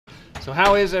So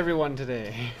how is everyone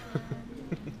today?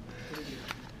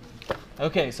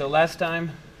 Okay, so the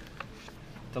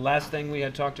last thing we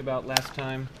had talked about last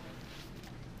time,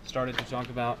 started to talk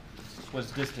about, was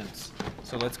distance.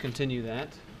 So let's continue that.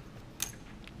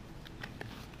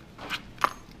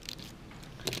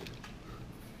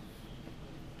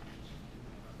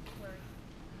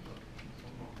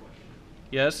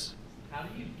 Yes? How do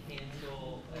you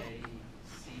cancel a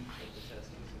seat at the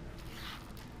testing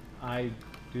center? I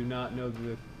do not know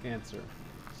the answer.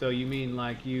 So you mean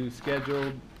like you scheduled?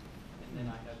 And then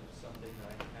I have something that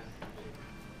I have to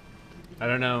do. I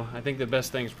don't know. I think the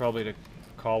best thing is probably to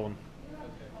call them.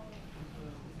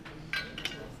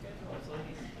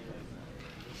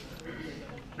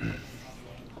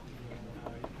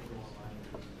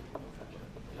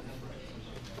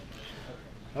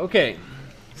 Okay,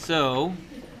 so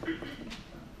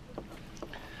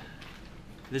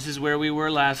this is where we were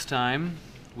last time.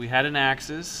 We had an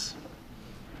axis.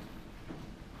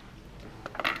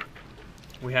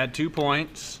 We had 2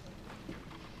 points.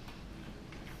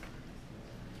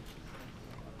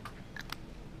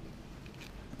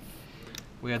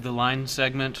 We had the line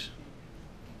segment.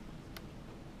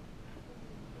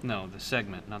 No, the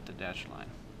segment, not the dashed line.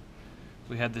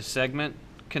 We had the segment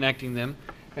connecting them.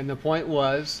 And the point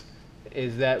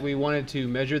is that we wanted to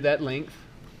measure that length.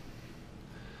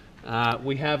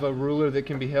 We have a ruler that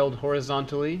can be held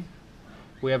horizontally.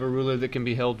 We have a ruler that can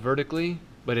be held vertically,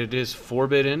 but it is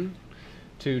forbidden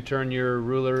to turn your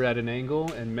ruler at an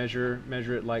angle and measure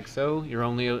it like so. You're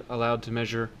only allowed to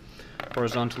measure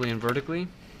horizontally and vertically.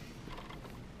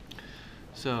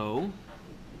 So,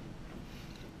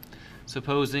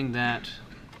 supposing that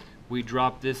we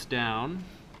drop this down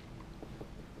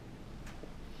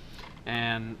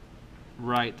and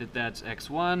write that that's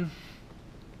x1,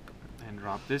 and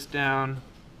drop this down,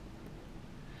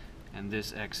 and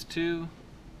this x2,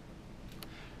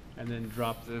 and then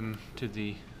drop them to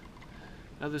the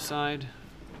other side.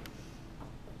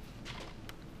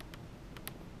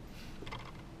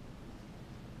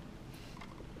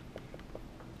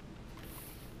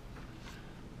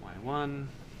 y1,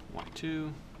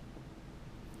 y2.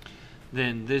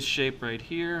 Then this shape right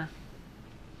here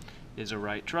is a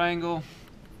right triangle,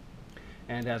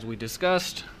 and as we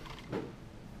discussed,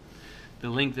 the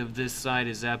length of this side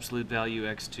is absolute value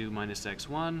x2 minus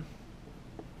x1,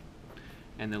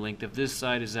 and the length of this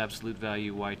side is absolute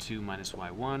value y2 minus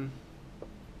y1.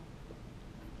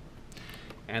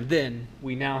 And then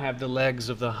we now have the legs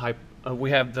of the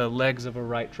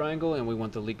right triangle, and we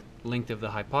want the length of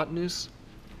the hypotenuse.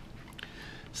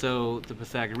 So the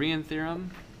Pythagorean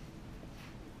theorem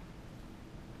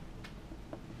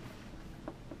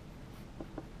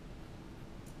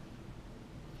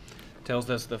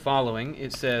tells us the following.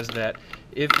 It says that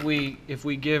if we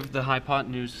give the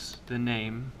hypotenuse the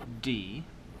name d,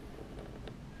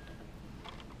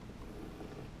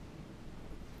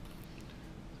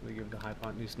 so we give the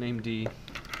hypotenuse name d,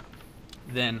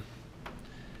 then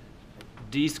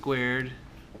d squared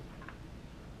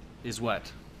is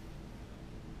what?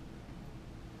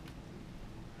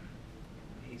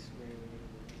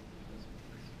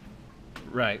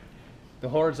 Right. The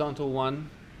horizontal one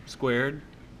squared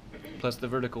plus the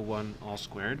vertical one all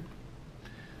squared.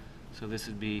 So this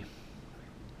would be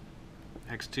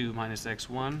x2 minus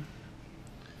x1,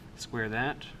 square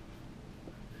that,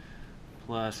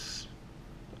 plus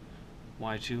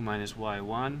y2 minus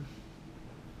y1,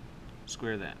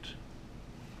 square that.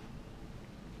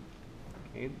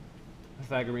 Okay,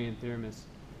 Pythagorean theorem is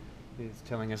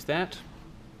telling us that.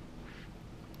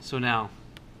 So now,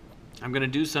 I'm going to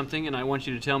do something, and I want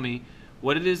you to tell me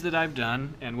what it is that I've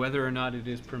done and whether or not it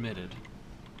is permitted.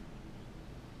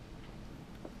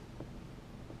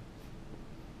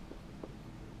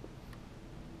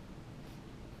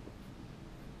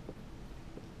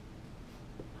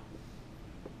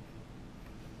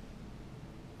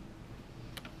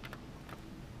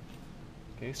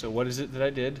 Okay, so what is it that I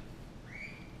did?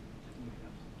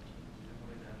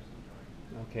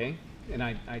 Okay, and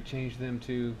I changed them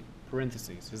to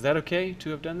parentheses. Is that okay to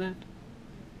have done that?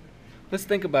 Let's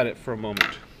think about it for a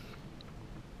moment.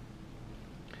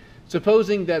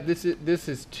 Supposing that this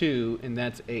is 2 and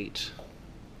that's 8,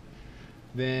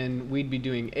 then we'd be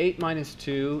doing 8 minus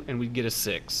 2 and we'd get a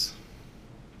 6.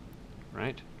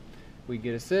 Right? We'd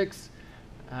get a 6.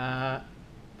 Fine.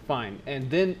 And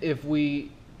then if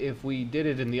we did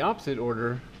it in the opposite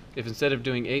order, if instead of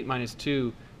doing 8 minus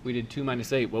 2, we did 2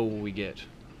 minus 8, what will we get?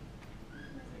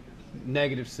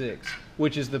 Negative 6,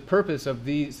 which is the purpose of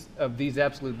these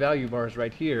absolute value bars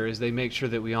right here, is they make sure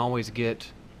that we always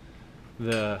get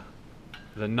the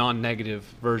non-negative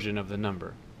version of the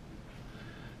number.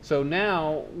 So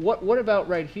now, what about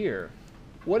right here?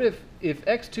 What if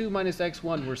x2 minus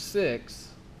x1 were 6,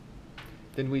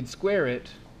 then we'd square it,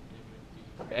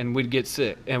 and we'd get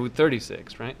 6, and with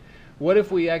 36, right? What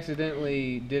if we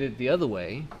accidentally did it the other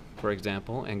way, for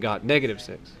example, and got negative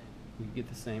 6? We'd get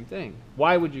the same thing.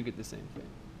 Why would you get the same thing?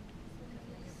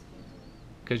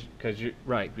 Because you're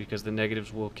right, because the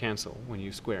negatives will cancel when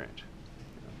you square it.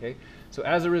 Okay, so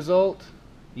as a result,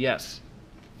 yes,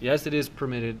 it is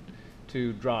permitted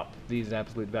to drop these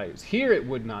absolute values. Here it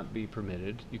would not be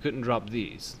permitted. You couldn't drop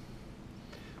these.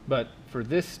 But for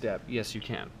this step, yes, you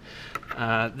can.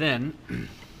 Then,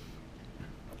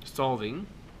 solving.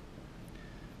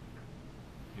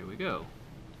 Here we go.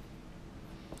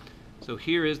 So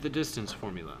here is the distance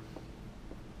formula.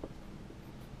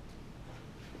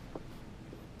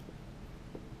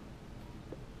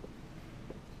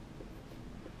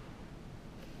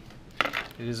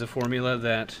 It is a formula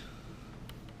that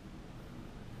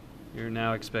you're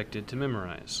now expected to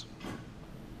memorize.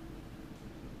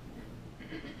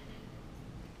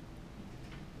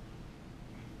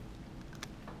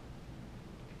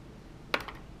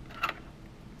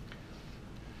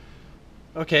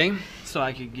 Okay, so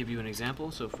I could give you an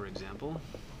example. So for example,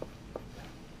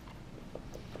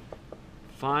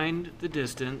 find the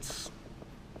distance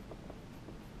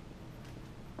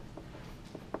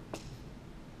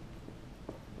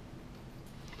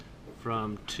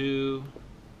from 2,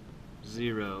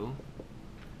 0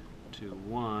 to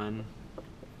 1,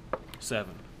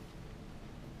 7.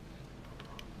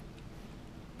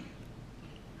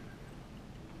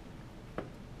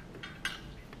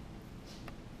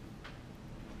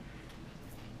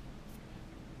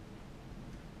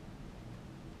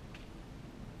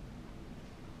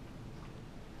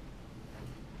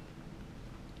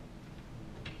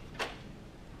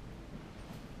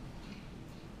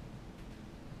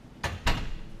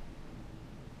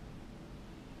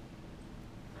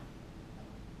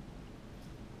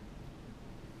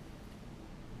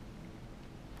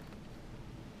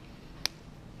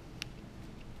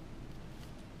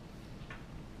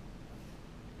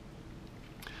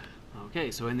 Okay,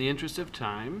 so in the interest of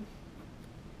time,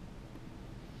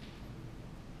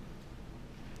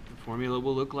 the formula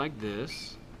will look like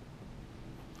this.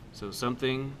 So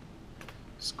something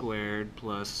squared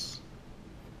plus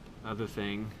other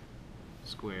thing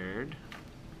squared.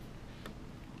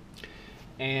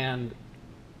 And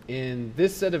in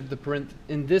this set of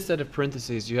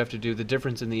parentheses, you have to do the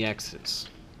difference in the x's.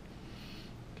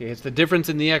 Okay, it's the difference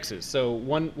in the x's. So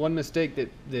one mistake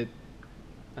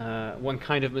one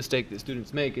kind of mistake that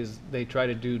students make is they try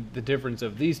to do the difference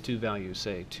of these two values,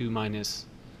 say 2 minus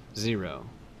 0.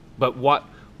 But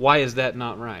why is that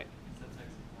not right?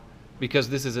 Because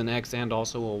this is an x and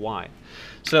also a y.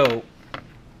 So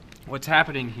what's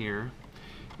happening here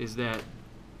is that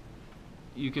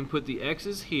you can put the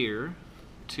x's here,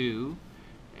 2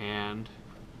 and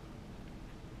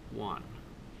 1.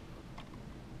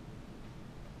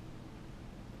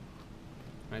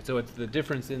 Right, so it's the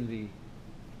difference in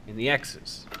the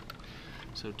x's.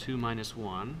 So 2 minus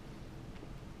 1.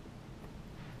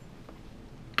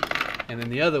 And then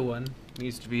the other one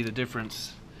needs to be the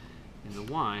difference in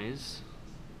the y's.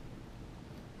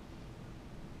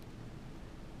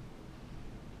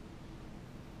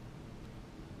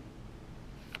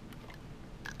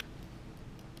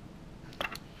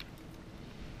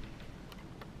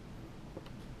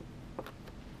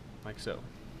 Like so.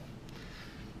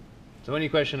 So any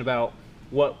question about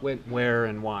what went where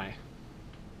and why?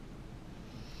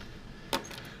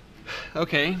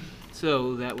 Okay,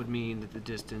 so that would mean that the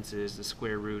distance is the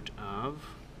square root of,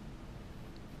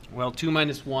 well, 2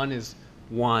 minus 1 is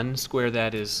 1, square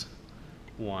that is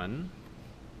 1,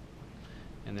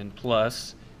 and then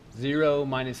plus 0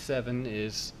 minus 7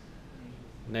 is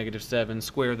negative 7,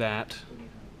 square that,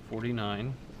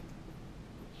 49.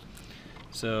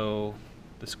 So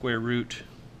the square root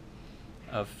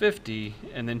of 50,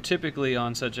 and then typically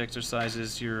on such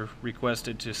exercises you're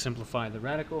requested to simplify the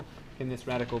radical. Can this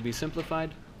radical be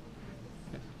simplified?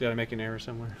 Did I make an error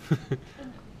somewhere?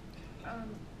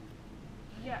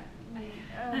 Yeah.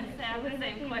 I have the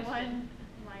same question. 1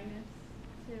 minus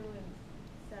 2 and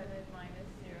 7 minus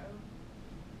 0.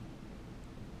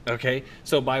 Okay,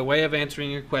 so by way of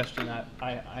answering your question,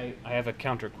 I have a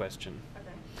counter question. Okay.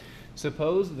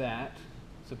 Suppose that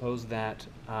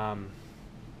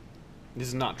this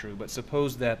is not true, but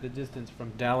suppose that the distance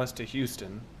from Dallas to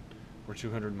Houston were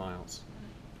 200 miles.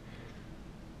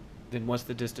 Then what's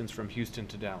the distance from Houston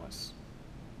to Dallas?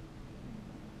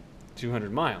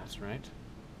 200 miles, right?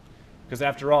 Because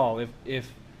after all,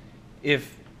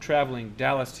 if traveling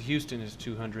Dallas to Houston is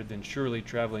 200, then surely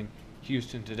traveling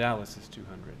Houston to Dallas is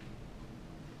 200.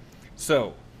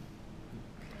 So,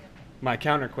 my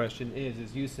counter question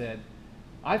is you said,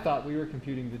 I thought we were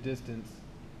computing the distance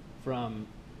from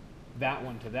that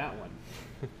one to that one.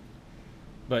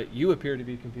 But you appear to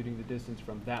be computing the distance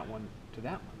from that one to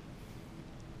that one.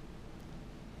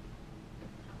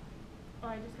 Oh,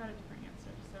 I just got a different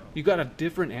answer, so. You got a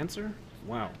different answer?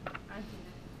 Wow. I did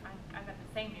it. I got the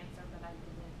same answer, but I did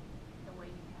it the way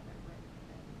you have it written.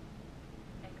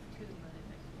 X2 minus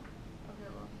X1. Okay,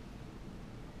 well.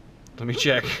 Let me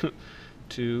check.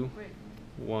 2, Wait.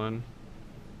 1,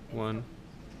 1.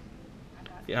 I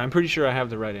got it. Yeah, I'm pretty sure I have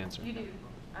the right answer. You do.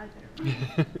 I did it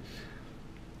right.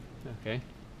 Okay.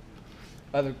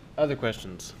 Other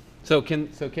questions. So can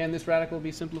this radical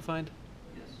be simplified?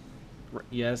 Yes.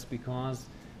 Yes, because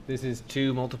this is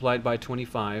 2 multiplied by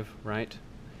 25, right?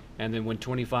 And then when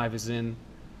 25 is in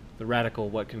the radical,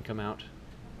 what can come out?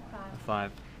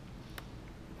 5.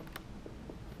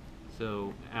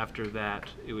 So after that,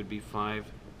 it would be 5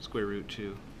 square root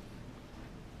 2.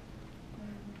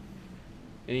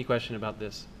 Any question about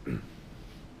this?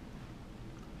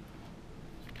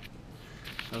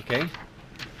 Okay.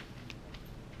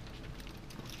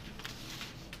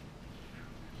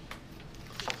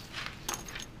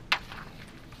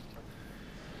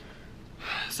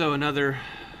 So another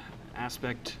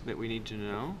aspect that we need to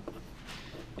know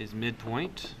is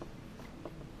midpoint.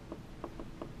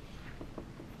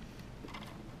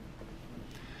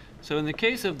 So in the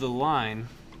case of the line,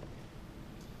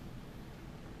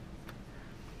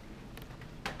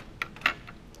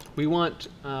 we want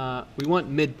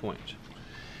midpoint.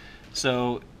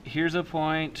 So here's a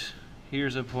point,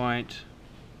 here's a point.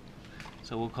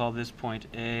 So we'll call this point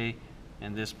A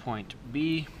and this point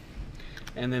B.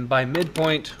 And then by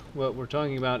midpoint, what we're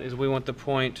talking about is we want the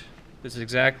point that's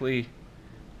exactly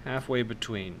halfway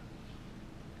between.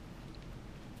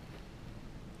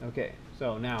 Okay,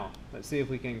 so now let's see if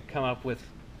we can come up with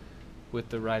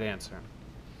the right answer.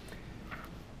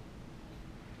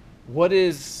 What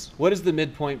is the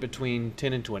midpoint between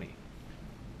 10 and 20?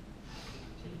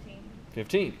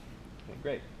 15. Okay,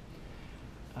 great.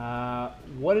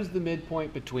 What is the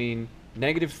midpoint between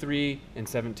 -3 and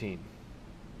 17?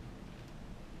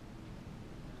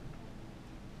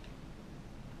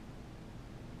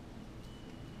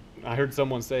 I heard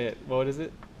someone say it. What is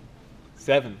it?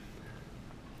 7.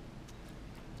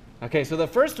 Okay, so the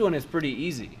first one is pretty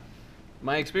easy.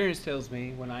 My experience tells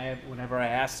me whenever I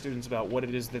ask students about what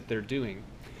it is that they're doing.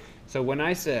 So when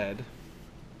I said,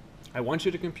 I want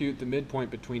you to compute the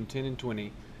midpoint between 10 and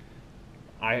 20,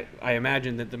 I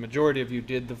imagine that the majority of you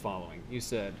did the following. You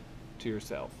said to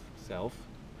yourself,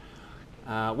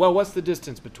 well, what's the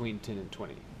distance between 10 and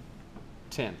 20?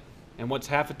 10. And what's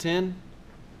half of 10?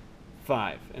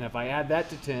 5. And if I add that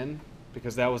to 10,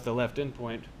 because that was the left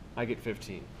endpoint, I get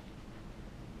 15.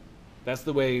 That's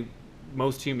the way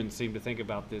most humans seem to think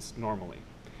about this normally.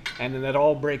 And then that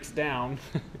all breaks down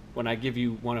when I give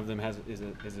you one of them is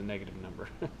a negative number.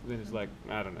 Then it's like,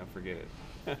 I don't know, forget it.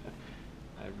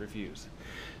 I refuse.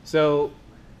 So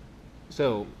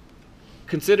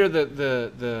consider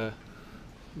the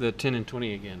 10 and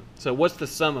 20 again. So what's the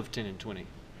sum of 10 and 20?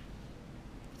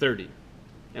 30.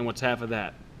 And what's half of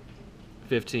that?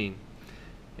 15.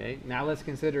 Okay, now let's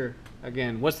consider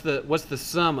again, what's the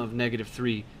sum of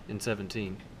 -3 and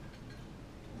 17?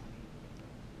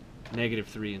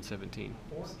 -3 and 17.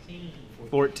 14.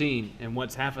 14. And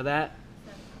what's half of that?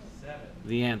 7.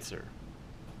 The answer.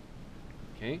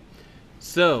 Okay,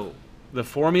 so the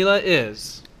formula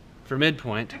is, for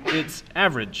midpoint, it's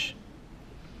average.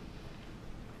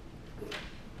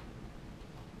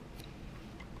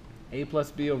 A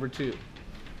plus B over 2.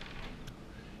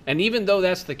 And even though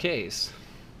that's the case,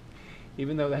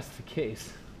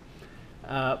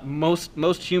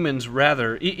 most humans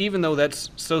rather, even though that's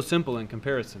so simple in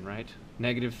comparison, right?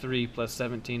 -3 plus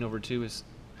 17 over 2 is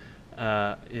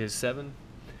 7.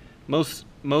 Most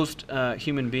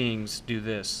human beings do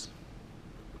this.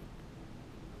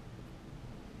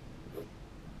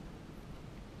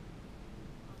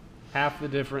 Half the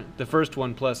difference, the first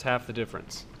one plus half the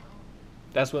difference.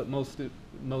 That's what most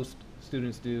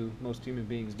students do, most human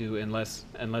beings do, unless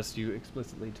you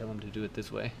explicitly tell them to do it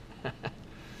this way.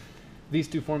 These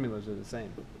two formulas are the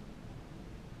same.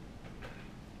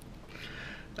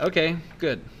 Okay,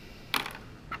 good.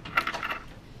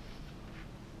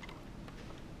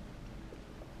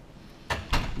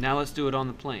 Now let's do it on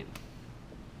the plane.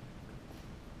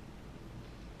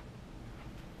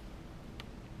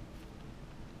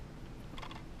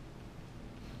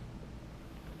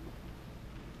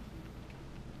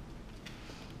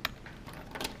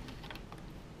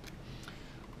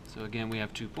 So again, we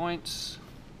have 2 points.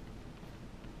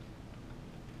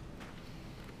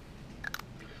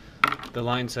 the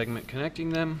line segment connecting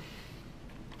them.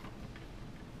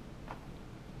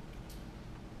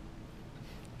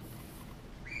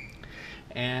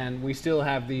 And we still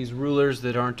have these rulers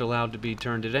that aren't allowed to be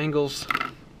turned at angles.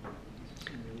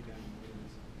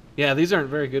 Yeah, these aren't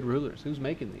very good rulers. Who's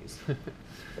making these?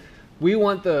 we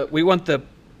want the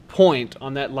point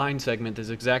on that line segment that's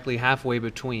exactly halfway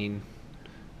between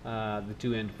the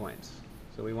two end points.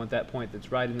 So we want that point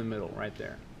that's right in the middle, right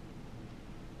there.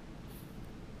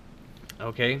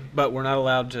 Okay, but we're not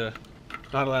allowed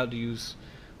to use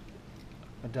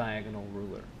a diagonal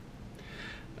ruler.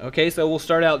 Okay, so we'll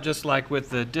start out just like with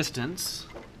the distance.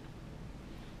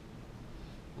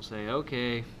 We'll say,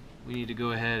 okay, we need to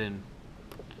go ahead and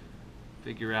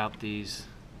figure out these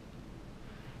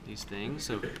things.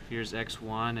 So here's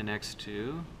x1 and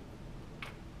x2.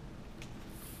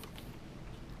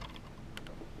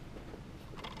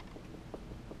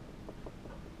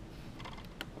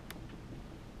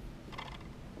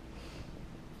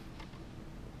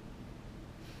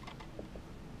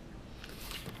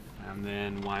 And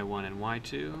then y1 and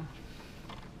y2.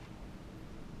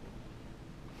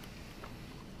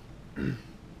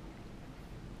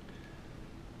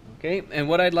 Okay, and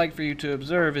what I'd like for you to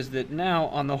observe is that now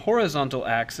on the horizontal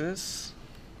axis,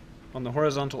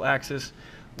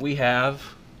 we have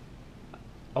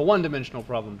a one-dimensional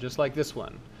problem, just like this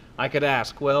one. I could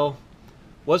ask, well,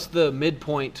 what's the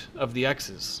midpoint of the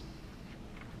x's?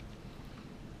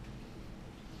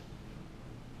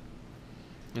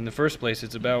 In the first place,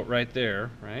 it's about right there,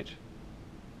 right?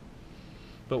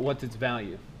 But what's its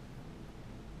value?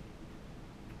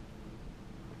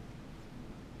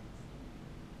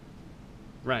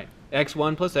 Right.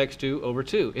 x1 plus x2 over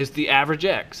 2 is the average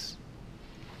x.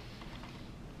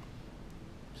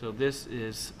 So this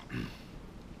is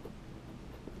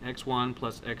x1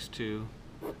 plus x2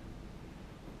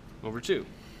 over 2.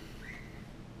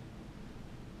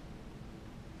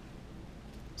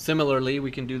 Similarly,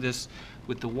 we can do this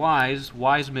with the y's.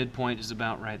 Y's midpoint is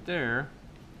about right there.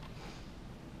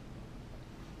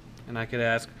 And I could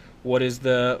ask, what is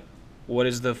the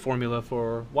formula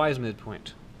for y's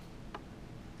midpoint?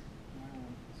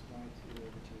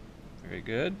 Very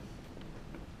good.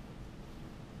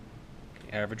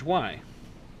 Average y.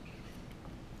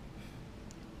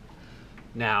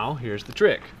 Now, here's the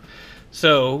trick.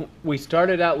 So, we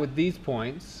started out with these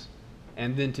points,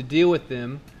 and then to deal with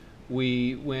them,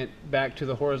 we went back to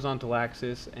the horizontal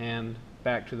axis and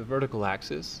back to the vertical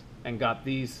axis and got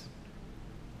these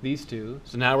two.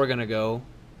 So now we're going to go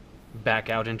back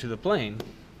out into the plane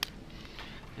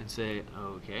and say,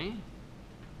 okay,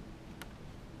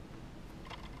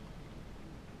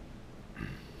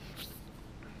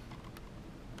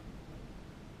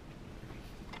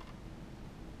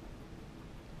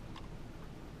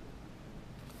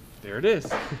 there it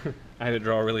is. I had to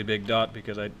draw a really big dot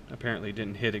because I apparently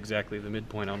didn't hit exactly the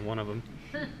midpoint on one of them.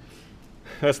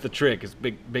 That's the trick, is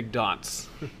big dots.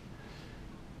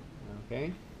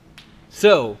 Okay.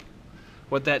 So,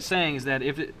 what that's saying is that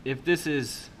if this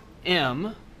is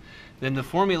m, then the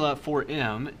formula for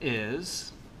m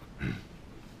is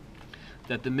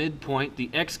that the midpoint,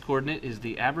 the x-coordinate, is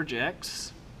the average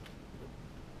x,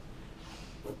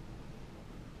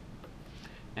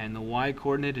 and the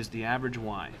y-coordinate is the average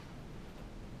y.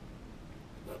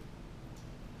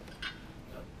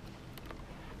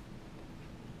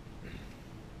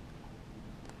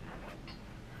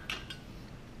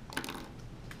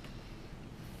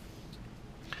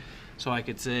 So I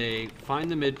could say, find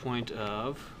the midpoint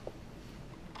of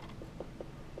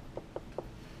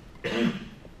the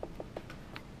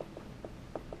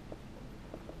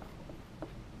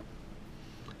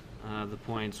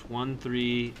points 1,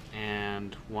 3,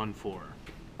 and 1, 4.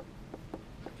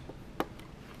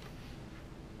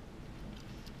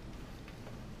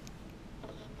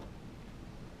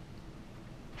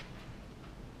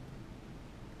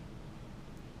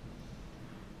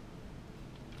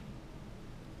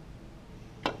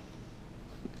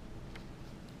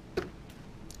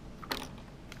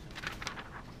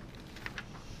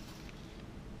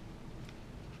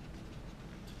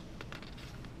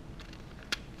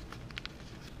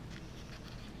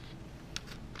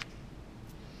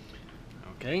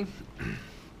 Okay.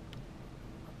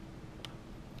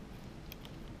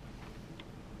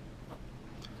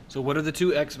 So what are the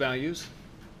two x values?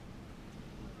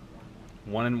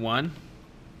 1 and 1.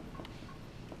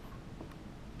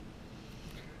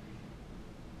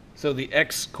 So the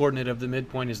x-coordinate of the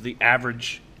midpoint is the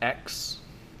average x.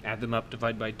 Add them up,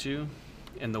 divide by 2.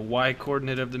 And the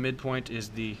y-coordinate of the midpoint is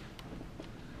the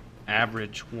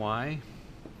average y,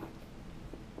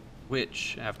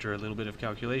 which, after a little bit of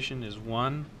calculation, is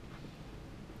 1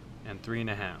 and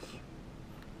 3.5.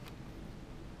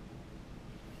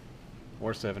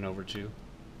 or 7 over 2.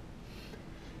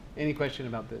 Any question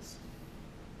about this?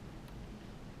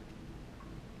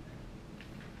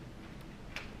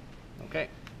 Okay.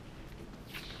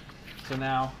 So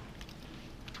now,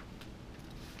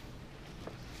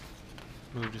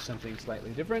 move to something slightly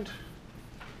different.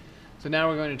 So now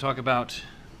we're going to talk about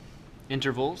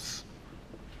intervals.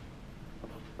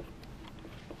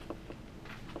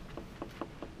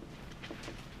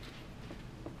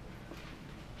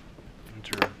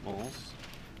 Intervals.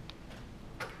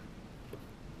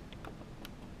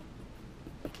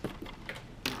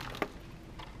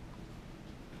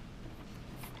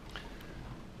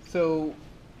 So,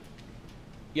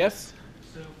 yes?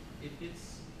 So if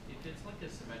it's like a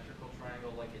symmetrical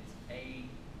triangle, like it's A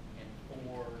and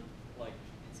 4, like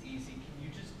it's easy. Can you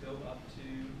just go up to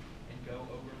and go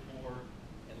over 4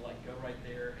 and like go right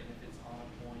there? And if it's on a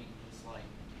point, just like,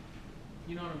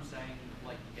 you know what I'm saying?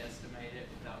 Like guesstimate it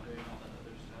without doing all that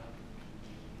other stuff.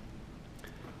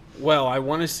 Well, I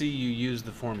want to see you use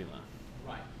the formula.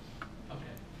 Right.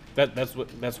 Okay.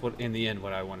 That's what in the end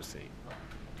what I want to see.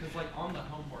 Because like on the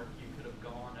homework, you could have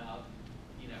gone up,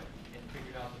 you know, and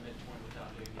figured out the midpoint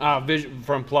without doing it.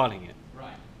 From plotting it.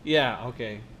 Right. Yeah,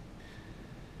 okay.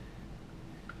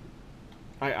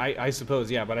 I suppose,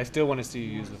 yeah, but I still want to see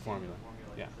you use the formula.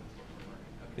 Yeah. That's what we're learning.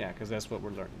 Okay. Yeah, because that's what we're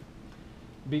learning.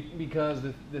 Because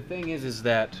the thing is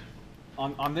that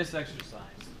on this exercise,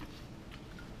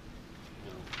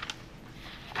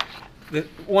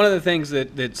 one of the things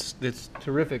that's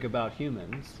terrific about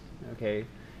humans, okay,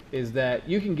 is that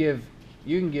you can give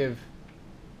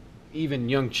even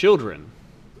young children,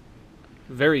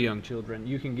 very young children,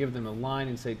 you can give them a line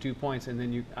and say 2 points, and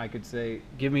then I could say,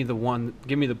 give me the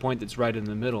point that's right in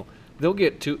the middle. They'll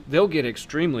get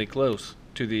extremely close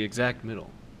to the exact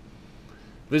middle.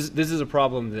 This is a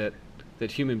problem that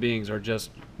human beings are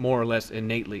just more or less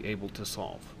innately able to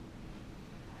solve.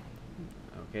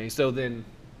 Okay, so then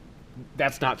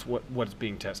that's not what's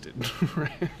being tested,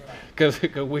 right? Because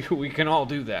we can all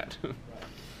do that. Right.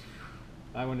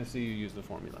 I want to see you use the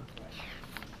formula.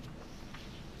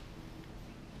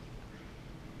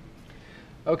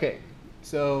 Okay,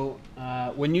 so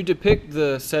when you depict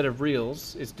the set of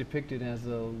reals, it's depicted as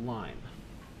a line,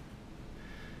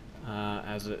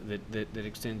 that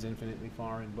extends infinitely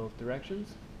far in both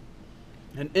directions.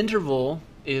 An interval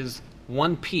is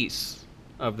one piece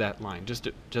of that line, just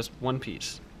one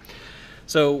piece.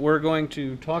 So we're going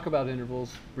to talk about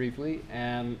intervals briefly,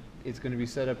 and it's going to be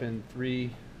set up in 3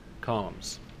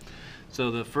 columns.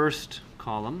 So the first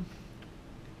column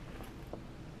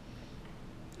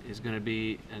is going to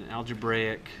be an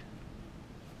algebraic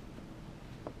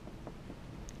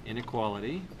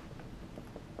inequality.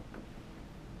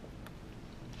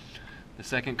 The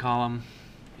second column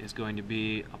is going to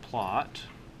be a plot.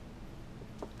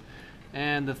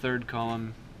 And the third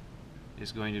column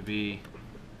is going to be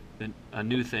a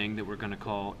new thing that we're going to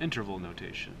call interval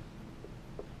notation.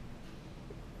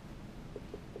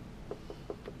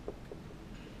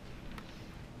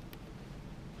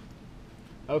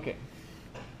 Okay.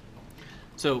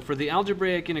 So for the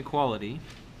algebraic inequality,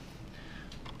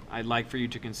 I'd like for you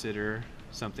to consider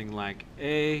something like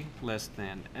A less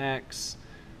than X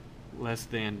less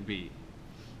than B.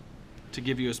 To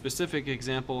give you a specific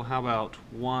example, how about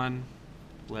 1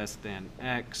 less than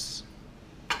X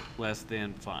less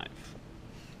than 5?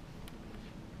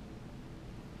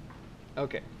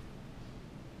 Okay.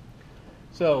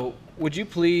 So, would you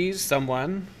please,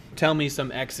 someone, tell me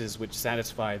some x's which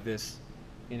satisfy this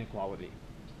inequality?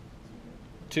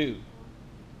 2,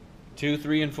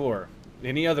 3, and 4.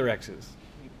 Any other x's?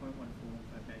 8.14,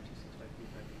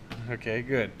 Okay,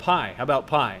 good. Pi. How about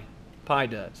pi? Pi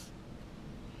does.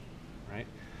 Right?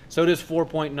 So does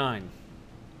 4.9.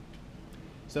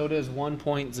 So does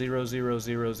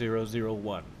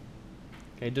 1.000001.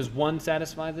 Okay, does 1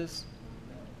 satisfy this?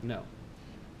 No.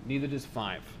 Neither does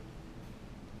 5.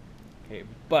 Okay,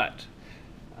 but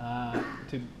I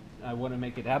want to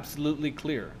make it absolutely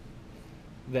clear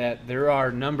that there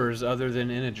are numbers other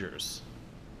than integers.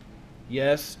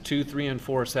 Yes, 2, 3, and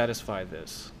 4 satisfy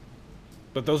this.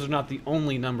 But those are not the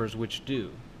only numbers which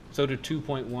do. So do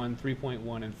 2.1,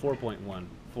 3.1, and 4.1,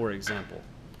 for example.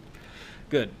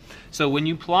 Good. So when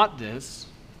you plot this,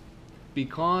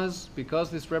 because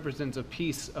this represents a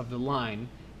piece of the line,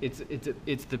 it's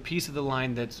the piece of the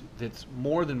line that's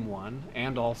more than 1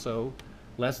 and also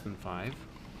less than 5.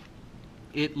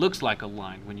 It looks like a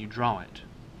line when you draw it.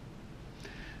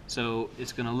 So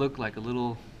it's going to look like a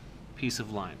little piece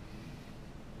of line.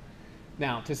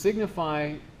 Now, to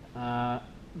signify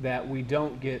that we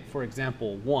don't get, for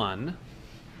example, 1,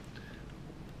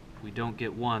 We don't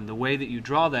get 1. The way that you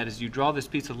draw that is you draw this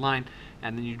piece of line,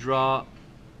 and then you draw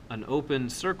an open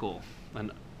circle,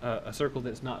 a circle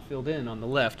that's not filled in on the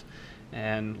left,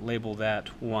 and label that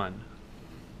 1.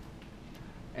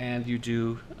 And you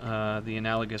do the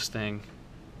analogous thing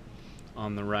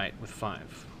on the right with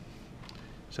 5.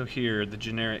 So here, the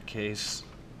generic case,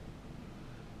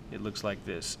 it looks like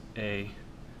this, A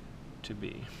to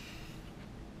B.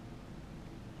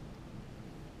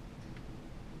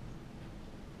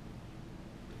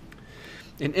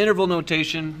 In interval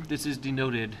notation, this is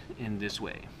denoted in this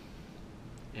way,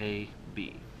 A,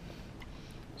 B.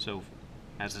 So,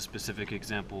 as a specific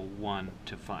example, 1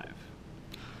 to 5.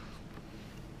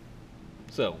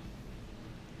 So,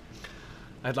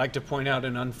 I'd like to point out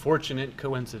an unfortunate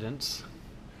coincidence,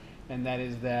 and that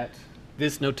is that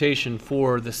this notation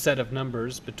for the set of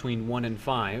numbers between 1 and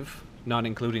 5, not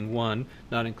including 1,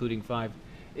 not including 5,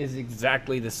 is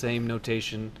exactly the same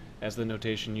notation as the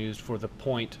notation used for the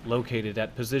point located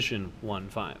at position 1,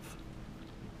 5.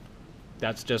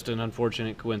 That's just an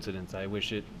unfortunate coincidence. I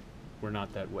wish it were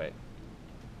not that way,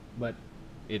 but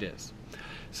it is.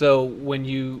 So when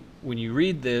you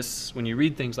read this, when you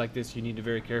read things like this, you need to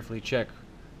very carefully check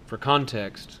for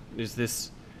context. Is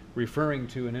this referring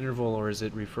to an interval, or is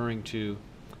it referring to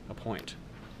a point?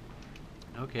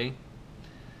 Okay,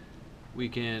 we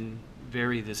can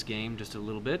vary this game just a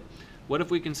little bit. What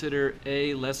if we consider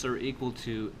a less or equal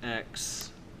to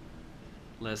x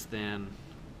less than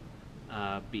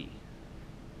b?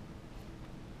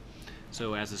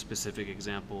 So as a specific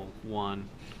example, 1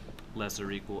 less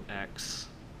or equal x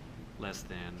less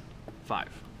than 5.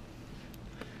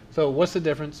 So what's the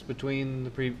difference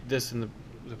between this and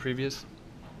the previous?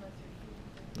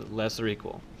 Less or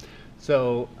equal.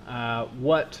 So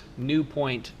what new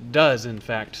point does in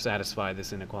fact satisfy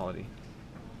this inequality?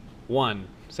 1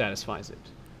 satisfies it.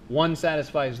 1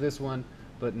 satisfies this one,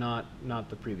 but not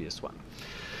the previous one.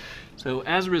 So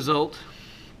as a result,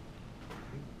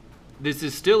 this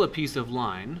is still a piece of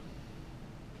line,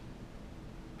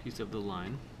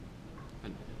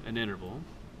 an interval,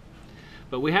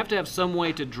 but we have to have some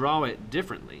way to draw it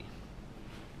differently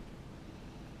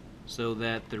so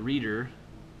that the reader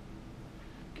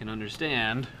can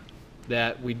understand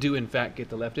that we do in fact get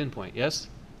the left endpoint. Yes?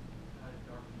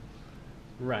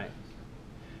 Right.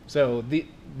 So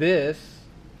this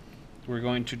we're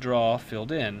going to draw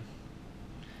filled in,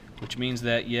 which means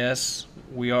that yes,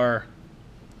 we are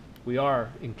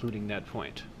including that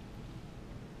point.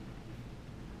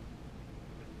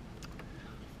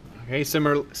 Okay,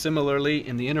 similarly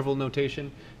in the interval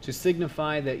notation, to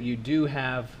signify that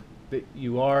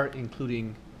you are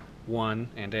including 1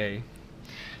 and a,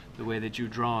 the way that you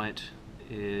draw it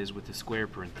is with the square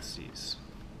parentheses,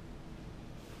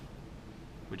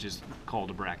 which is called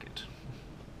a bracket.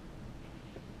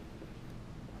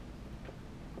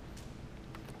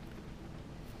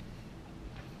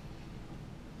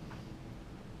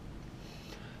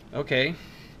 Okay,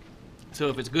 so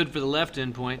if it's good for the left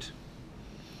endpoint,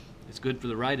 it's good for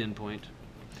the right endpoint.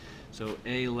 So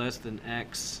a less than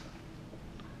x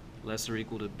less or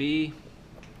equal to b,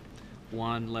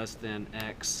 1 less than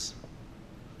x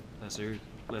less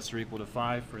or equal to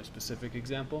 5 for a specific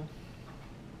example.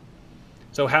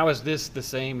 So how is this the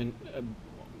same and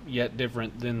yet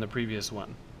different than the previous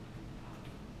one?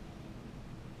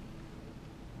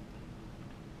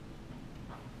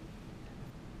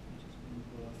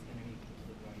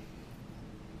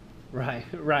 Right,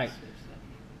 right.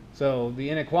 So the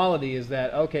inequality is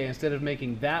that, okay, instead of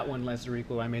making that one less or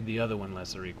equal, I made the other one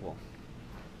less or equal.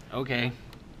 Okay.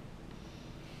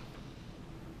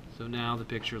 So now the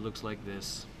picture looks like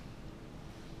this.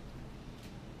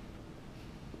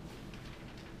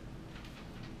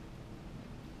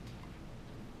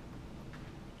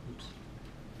 Oops.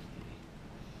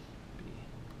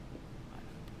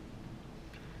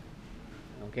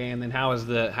 Okay, and then how is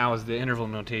the interval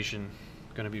notation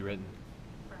going to be written?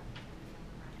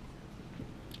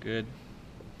 Good.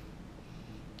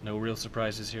 No real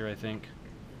surprises here, I think.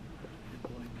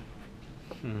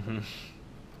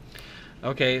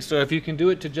 Okay, so if you can do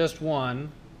it to just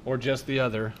one or just the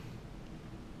other,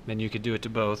 then you could do it to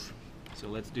both. So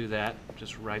let's do that.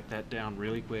 Just write that down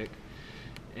really quick.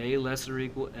 A less or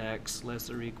equal x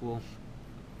less or equal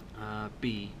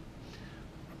b.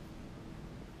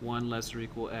 1 less or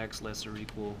equal x less or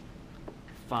equal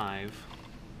 5.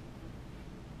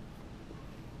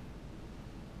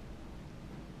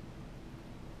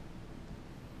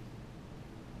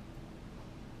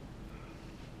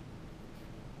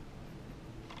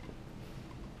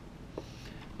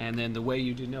 And then the way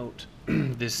you denote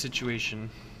this situation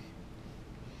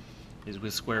is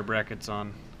with square brackets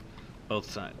on both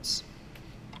sides.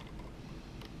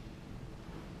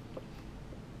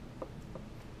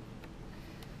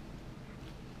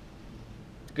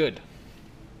 Good.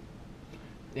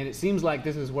 And it seems like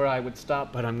this is where I would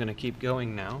stop, but I'm going to keep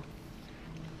going now.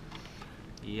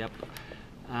 Yep.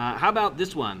 How about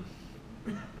this one?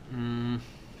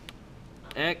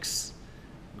 X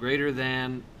greater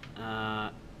than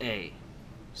A.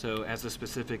 So as a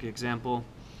specific example,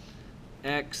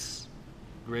 X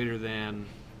greater than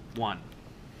 1.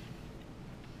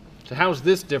 So how's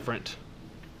this different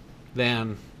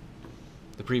than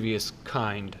the previous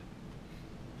kind?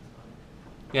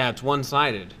 Yeah, it's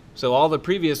one-sided. So all the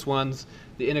previous ones,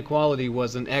 the inequality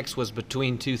was an X was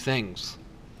between two things.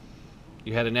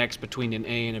 You had an X between an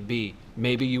A and a B.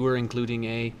 Maybe you were including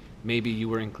A, maybe you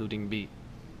were including B.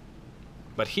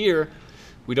 But here,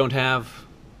 we don't have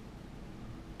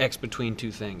X between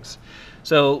two things.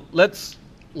 So let's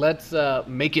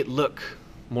make it look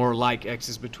more like X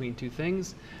is between two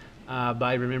things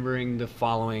by remembering the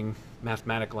following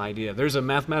mathematical idea. There's a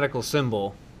mathematical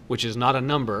symbol, which is not a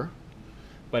number,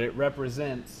 but it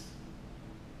represents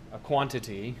a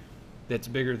quantity that's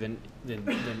bigger than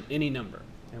any number.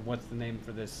 And what's the name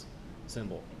for this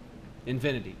symbol?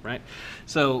 Infinity, right?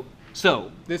 So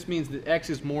this means that X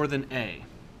is more than A.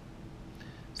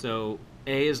 So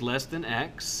A is less than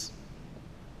X,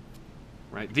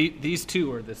 right? These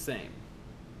two are the same.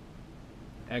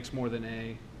 X more than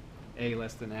A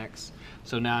less than X.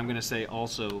 So now I'm going to say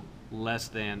also less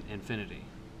than infinity,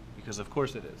 because of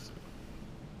course it is.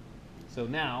 So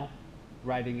now,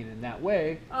 writing it in that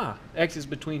way, X is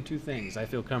between two things. I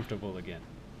feel comfortable again.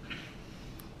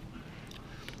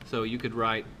 So you could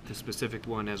write the specific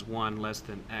one as 1 less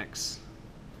than X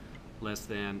less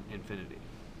than infinity.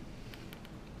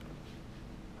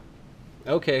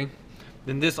 Okay,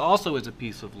 then this also is a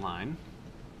piece of line.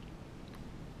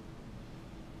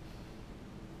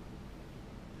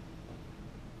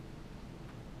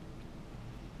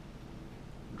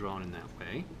 Drawn in that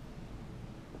way.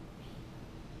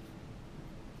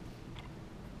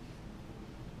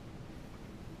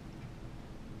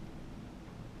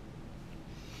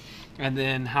 And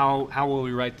then how will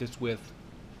we write this with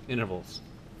intervals?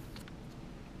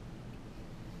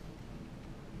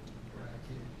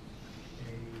 Bracket,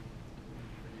 A,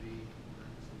 infinity,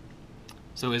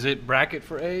 So is it bracket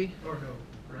for A? or no,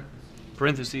 parentheses.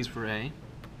 Parentheses for A And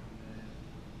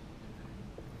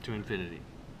to infinity.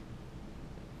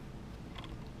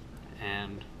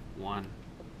 And 1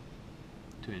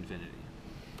 to infinity.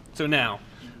 So now,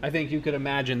 I think you could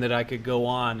imagine that I could go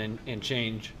on and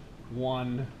change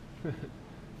one,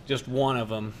 just one of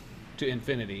them to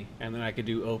infinity, and then I could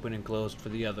do open and closed for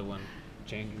the other one.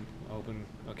 Change open.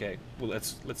 Okay, well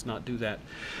let's not do that.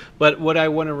 But what I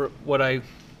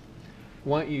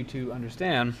want you to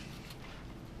understand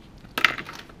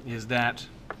is that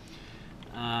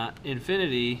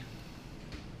infinity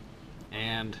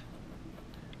and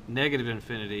negative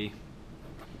infinity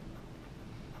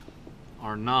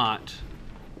are not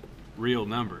real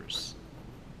numbers.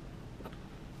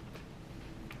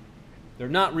 They're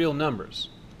not real numbers.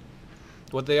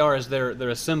 What they are is they're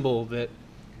a symbol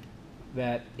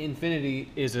that infinity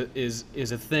is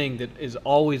a thing that is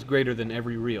always greater than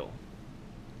every real,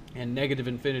 and negative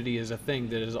infinity is a thing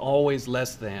that is always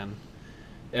less than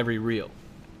every real.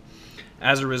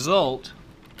 As a result,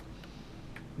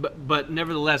 but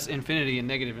nevertheless, infinity and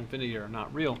negative infinity are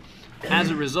not real. As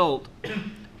a result,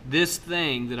 this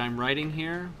thing that I'm writing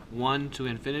here, 1 to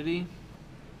infinity,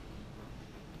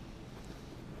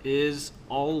 is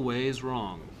always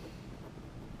wrong.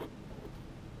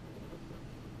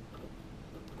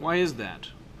 Why is that?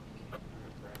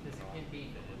 Because it can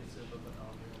be inclusive of a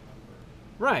non-real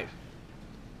number. Right.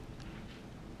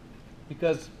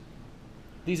 Because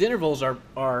these intervals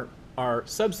are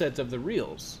subsets of the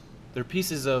reals. They're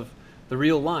pieces of the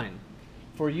real line.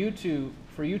 For you to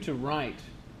write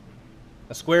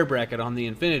a square bracket on the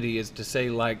infinity is to say,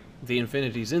 like, the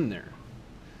infinity's in there.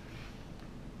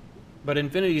 But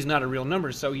infinity is not a real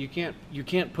number, so you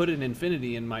can't put an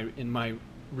infinity in my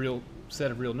real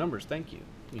set of real numbers. Thank you.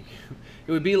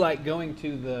 It would be like going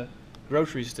to the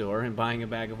grocery store and buying a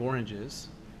bag of oranges,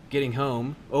 getting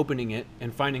home, opening it,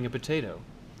 and finding a potato.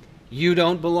 You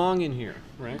don't belong in here,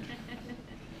 right?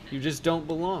 You just don't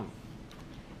belong.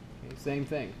 Okay, same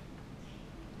thing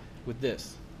with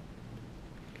this.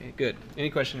 Okay, good. Any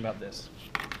question about this?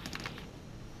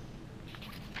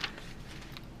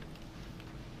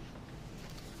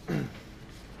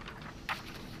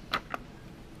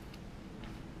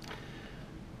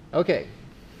 Okay,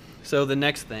 so the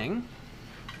next thing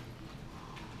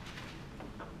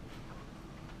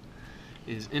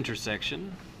is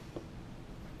intersection.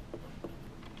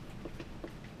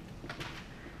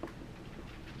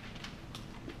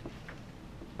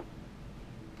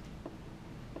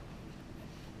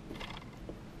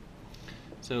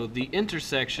 So the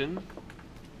intersection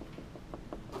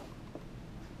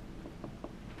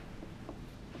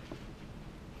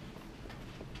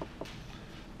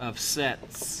of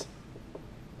sets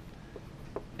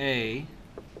A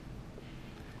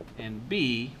and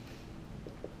B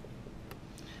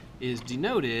is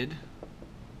denoted.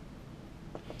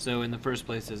 So in the first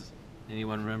place, does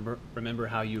anyone remember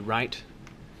how you write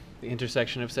the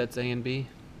intersection of sets A and B?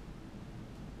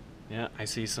 Yeah, I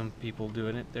see some people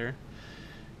doing it there.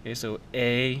 Okay, so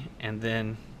A and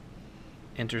then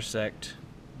intersect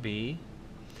B.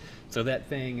 So that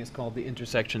thing is called the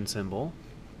intersection symbol.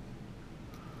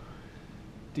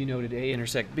 Denoted A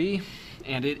intersect B,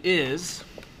 and it is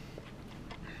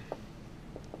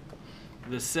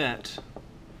the set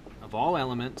of all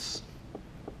elements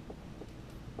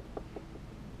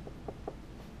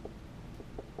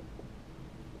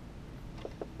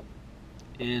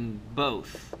in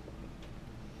both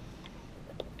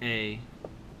A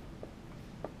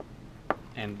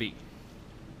and B.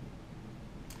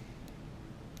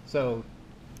 So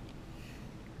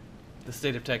the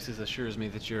state of Texas assures me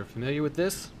that you're familiar with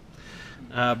this,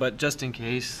 but just in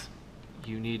case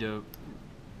you need a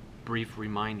brief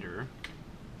reminder,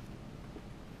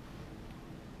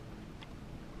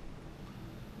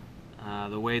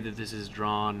 the way that this is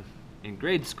drawn in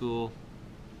grade school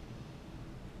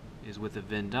is with a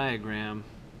Venn diagram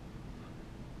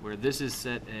where this is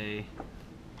set A,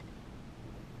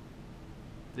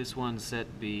 this one's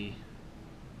set B,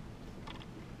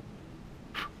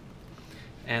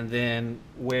 and then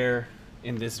where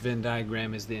in this Venn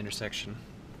diagram is the intersection?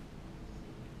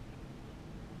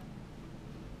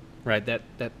 Right, that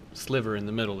sliver in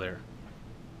the middle there.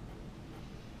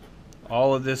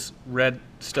 All of this red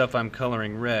stuff I'm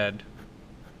coloring red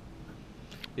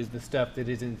is the stuff that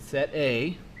is in set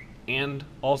A and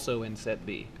also in set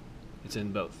B. It's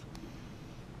in both.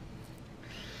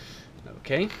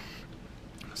 Okay,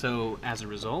 so as a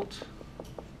result,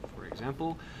 for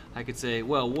example, I could say,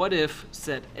 well, what if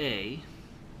set A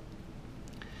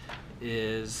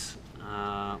is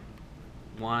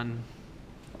 1,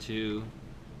 2,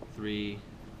 3,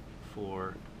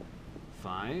 4,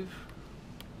 5,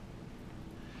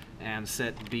 and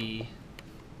set B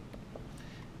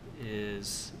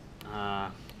is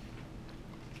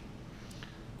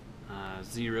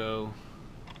 0,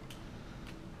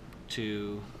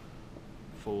 2,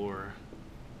 4,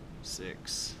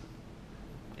 6,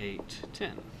 8,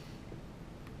 10.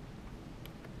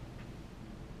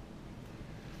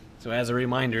 So as a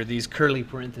reminder, these curly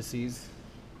parentheses,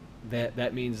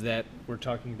 that means that we're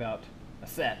talking about a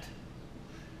set.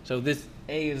 So this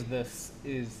A is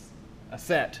a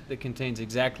set that contains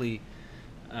exactly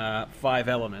 5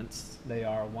 elements. They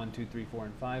are 1, 2, 3, 4,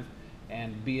 and 5.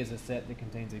 And B is a set that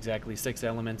contains exactly 6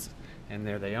 elements, and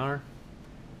there they are.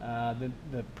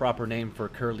 The proper name for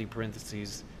curly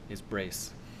parentheses is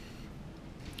brace.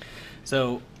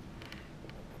 So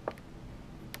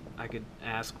I could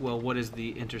ask, well, what is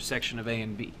the intersection of A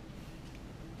and B?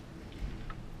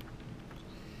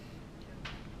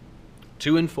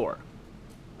 2 and 4.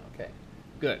 Okay,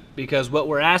 good. Because what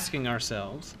we're asking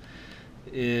ourselves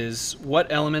is what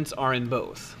elements are in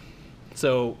both.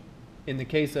 So in the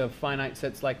case of finite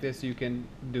sets like this, you can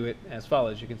do it as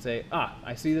follows. You can say,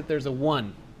 I see that there's a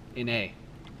 1 in A.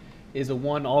 Is a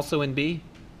 1 also in B?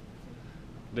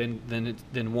 Then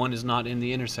 1 is not in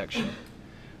the intersection.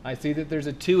 I see that there's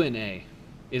a 2 in A.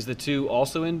 Is the 2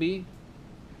 also in B?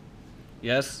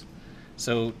 Yes.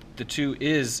 So the 2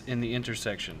 is in the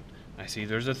intersection. I see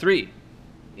there's a 3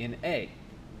 in A.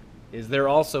 Is there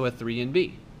also a 3 in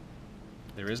B?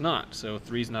 There is not. So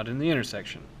 3 is not in the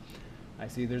intersection. I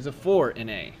see there's a 4 in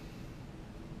A.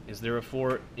 Is there a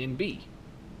 4 in B?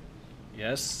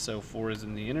 Yes. So 4 is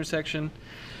in the intersection.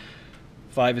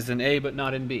 5 is in A but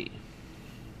not in B.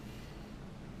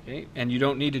 Okay, and you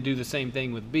don't need to do the same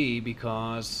thing with B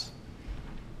because,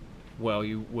 well,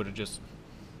 you would have just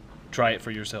try it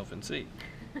for yourself and see.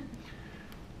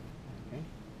 Okay.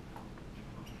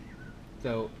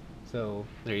 So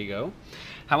there you go.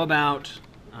 How about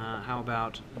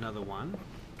another one?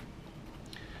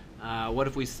 What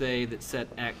if we say that set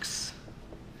X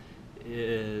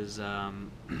is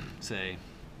say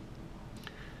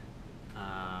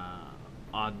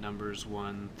odd numbers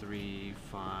 1, 3,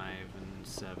 5, and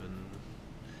 7,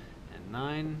 and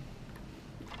 9,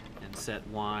 and set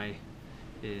Y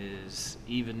is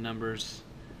even numbers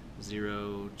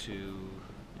 0, 2,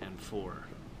 and 4.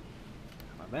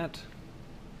 How about that?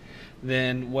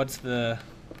 Then what's the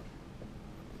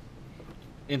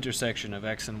intersection of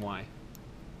X and Y?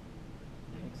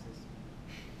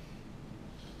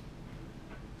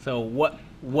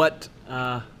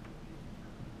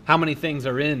 how many things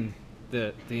are in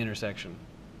the intersection?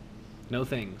 No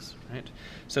things, right?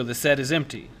 So the set is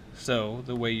empty. So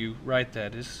the way you write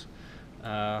that is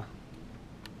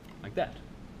like that.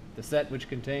 The set which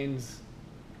contains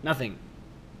nothing,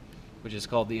 which is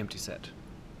called the empty set.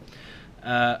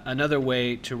 Another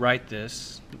way to write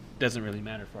this, doesn't really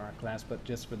matter for our class, but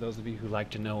just for those of you who like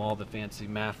to know all the fancy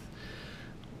math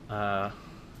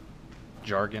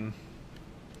jargon,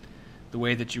 the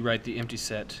way that you write the empty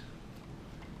set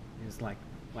is like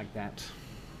that.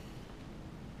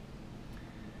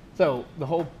 So the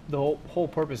whole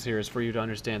purpose here is for you to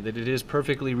understand that it is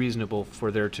perfectly reasonable for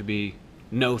there to be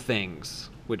no things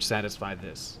which satisfy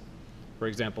this. For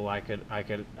example, I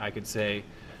could say,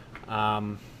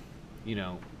 you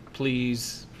know,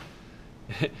 please,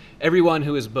 everyone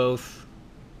who is both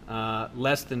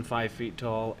less than 5 feet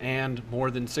tall and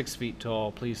more than 6 feet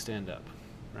tall, please stand up.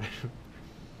 Right?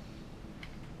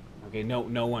 Okay.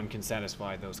 No one can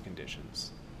satisfy those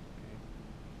conditions. Okay.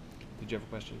 Did you have a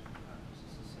question?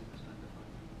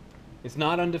 It's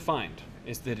not undefined.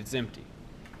 It's that it's empty.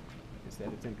 It's that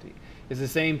it's empty. It's the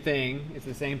same thing. It's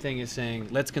the same thing as saying,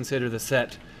 let's consider the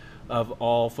set of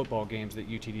all football games that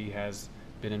UTD has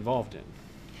been involved in.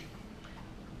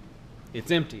 It's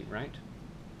empty, right?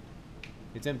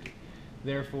 It's empty.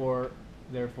 Therefore,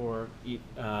 you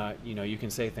know, you can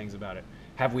say things about it.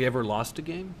 Have we ever lost a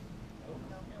game?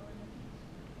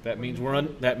 That means we're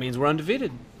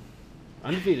undefeated.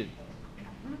 Undefeated.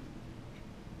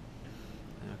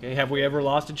 Okay, have we ever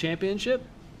lost a championship?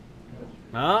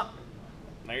 Ah,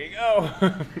 there you go.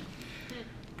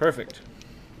 Perfect.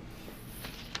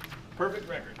 Perfect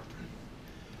record.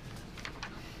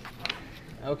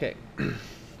 Okay.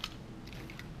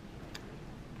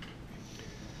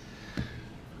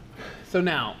 So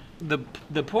now,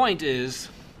 the point is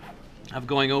of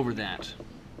going over that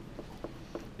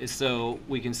is so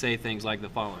we can say things like the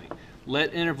following.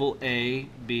 Let interval A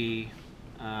be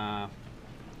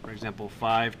for example,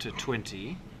 5 to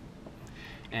 20,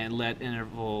 and let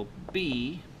interval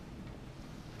B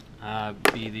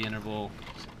be the interval,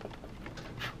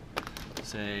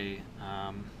 say,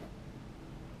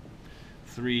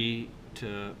 3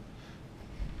 to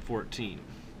 14,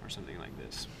 or something like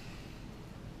this.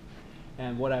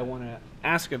 And what I want to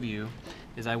ask of you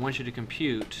is I want you to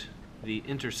compute the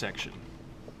intersection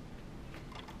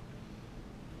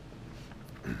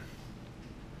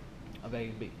of A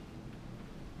and B.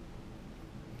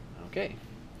 Okay,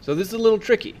 so this is a little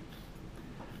tricky.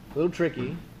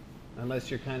 Unless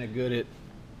you're kind of good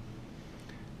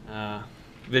at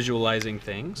visualizing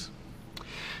things.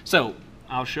 So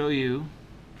I'll show you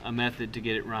a method to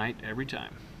get it right every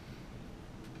time.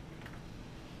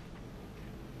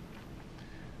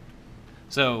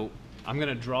 So I'm going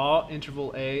to draw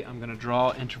interval A, I'm going to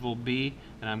draw interval B,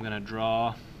 and I'm going to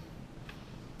draw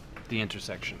the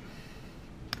intersection.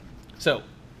 So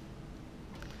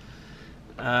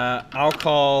I'll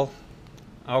call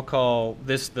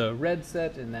this the red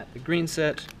set and that the green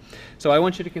set. So I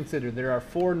want you to consider there are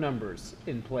 4 numbers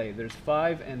in play. There's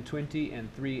 5 and 20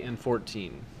 and 3 and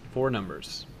 14. 4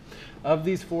 numbers. Of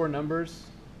these 4 numbers,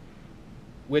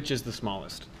 which is the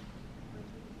smallest?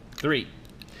 3.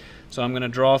 So I'm going to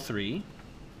draw 3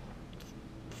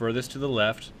 furthest to the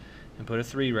left and put a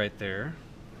 3 right there.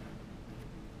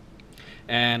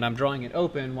 And I'm drawing it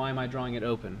open. Why am I drawing it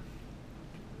open?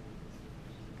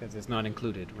 Because it's not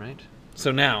included, right?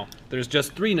 So now, there's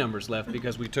just 3 numbers left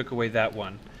because we took away that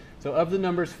one. So of the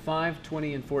numbers 5,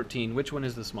 20, and 14, which one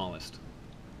is the smallest?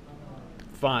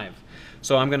 5.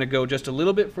 So I'm going to go just a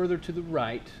little bit further to the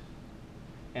right,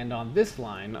 and on this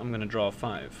line, I'm going to draw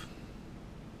 5.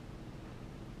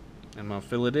 I'm going to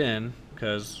fill it in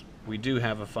because we do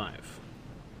have a 5.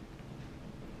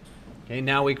 Okay,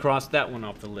 now we cross that one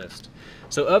off the list.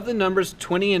 So of the numbers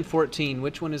 20 and 14,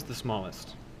 which one is the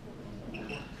smallest?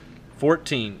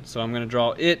 14. So I'm going to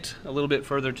draw it a little bit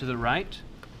further to the right,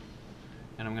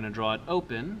 and I'm going to draw it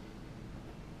open.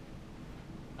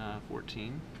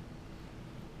 14.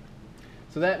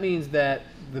 So that means that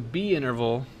the B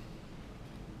interval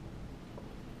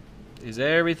is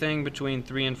everything between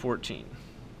 3 and 14.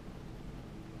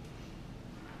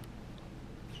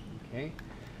 Okay.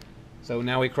 So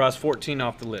now we cross 14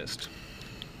 off the list.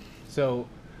 So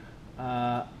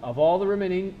of all the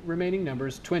remaining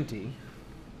numbers, 20,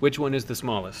 which one is the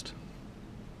smallest?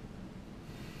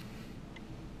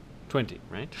 20,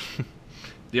 right?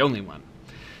 The only one.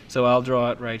 So I'll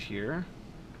draw it right here,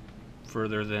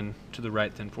 further than to the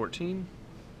right than 14.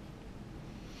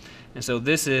 And so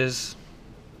this is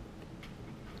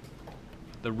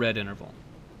the red interval.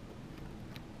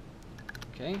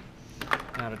 Okay?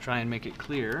 Now to try and make it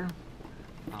clear,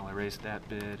 I'll erase that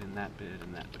bit and that bit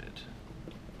and that bit.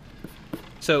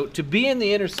 So to be in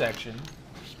the intersection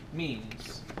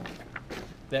means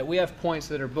that we have points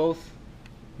that are both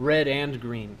red and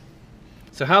green.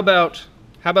 So how about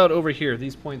over here,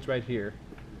 these points right here?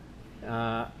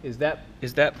 Is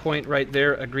that point right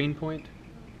there a green point?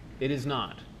 It is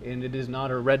not, and it is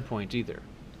not a red point either.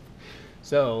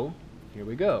 So here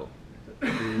we go.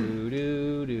 Do,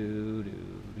 do, do, do,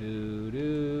 do,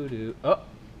 do, do. Oh,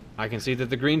 I can see that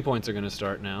the green points are going to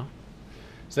start now.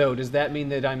 So does that mean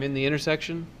that I'm in the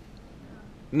intersection?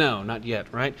 No, not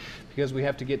yet, right? Because we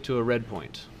have to get to a red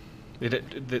point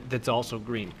that's also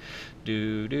green.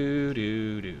 Do, do,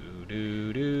 do, do,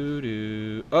 do, do,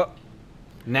 do. Oh,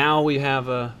 now we have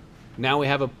a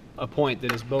point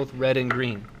that is both red and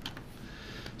green.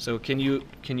 So can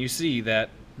you see that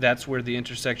that's where the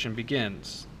intersection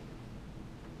begins?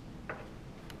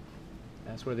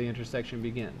 That's where the intersection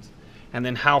begins. And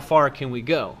then how far can we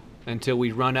go until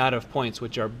we run out of points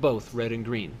which are both red and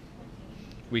green?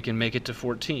 We can make it to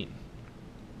 14.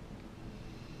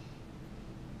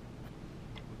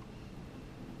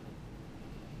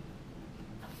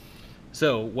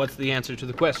 So what's the answer to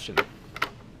the question?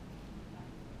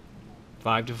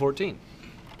 5 to 14.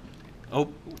 Oh,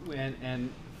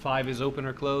 and 5 is open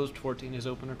or closed, 14 is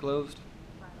open or closed?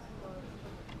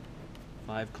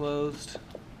 5 closed,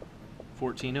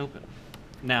 14 open.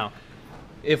 Now,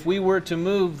 if we were to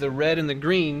move the red and the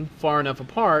green far enough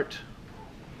apart,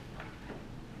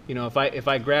 you know, if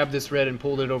I grab this red and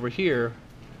pulled it over here,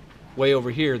 way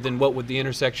over here, then what would the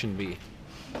intersection be?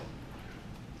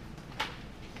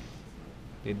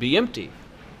 It'd be empty.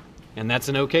 And that's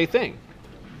an okay thing.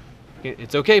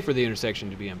 It's okay for the intersection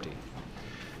to be empty.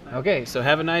 Okay, so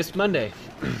have a nice Monday.